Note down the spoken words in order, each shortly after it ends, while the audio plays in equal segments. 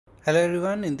Hello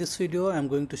everyone, in this video I am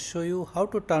going to show you how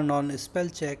to turn on spell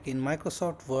check in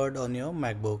Microsoft Word on your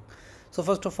MacBook. So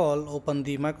first of all, open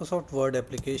the Microsoft Word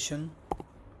application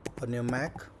on your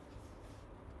Mac.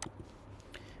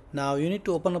 Now you need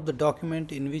to open up the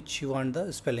document in which you want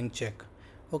the spelling check.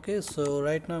 Okay, so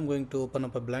right now I'm going to open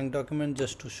up a blank document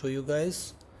just to show you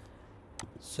guys.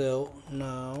 So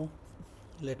now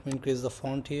let me increase the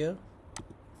font here.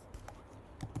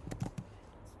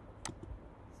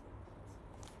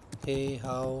 Hey,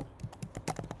 how?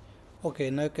 Okay,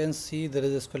 now you can see there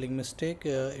is a spelling mistake.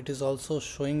 It is also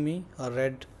showing me a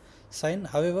red sign.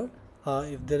 However,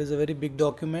 if there is a very big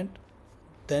document,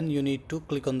 then you need to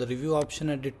click on the review option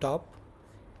at the top,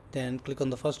 then click on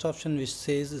the first option which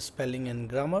says spelling and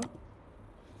grammar.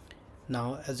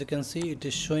 Now as you can see, it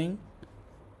is showing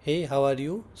hey, how are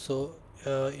you? So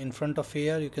in front of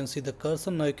here you can see the cursor.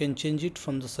 Now you can change it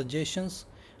from the suggestions.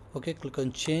 Okay, click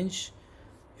on change.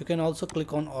 You can also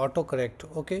click on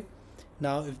autocorrect. Okay,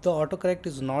 now if the autocorrect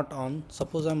is not on,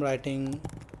 suppose I'm writing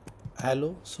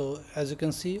hello, so as you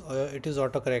can see it is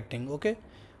autocorrecting. Okay,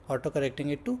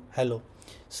 autocorrecting it to hello.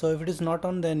 So if it is not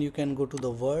on, then you can go to the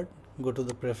word, go to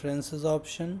the preferences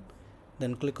option,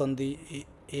 then click on the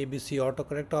ABC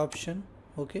autocorrect option.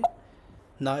 Okay,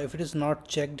 now if it is not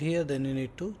checked here, then you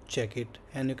need to check it,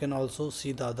 and you can also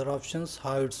see the other options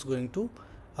how it's going to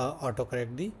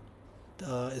autocorrect the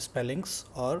spellings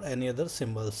or any other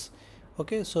symbols.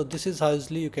 Okay, so this is how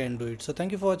easily you can do it. So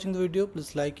thank you for watching the video.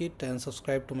 Please like it and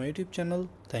subscribe to my YouTube channel.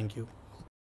 Thank you.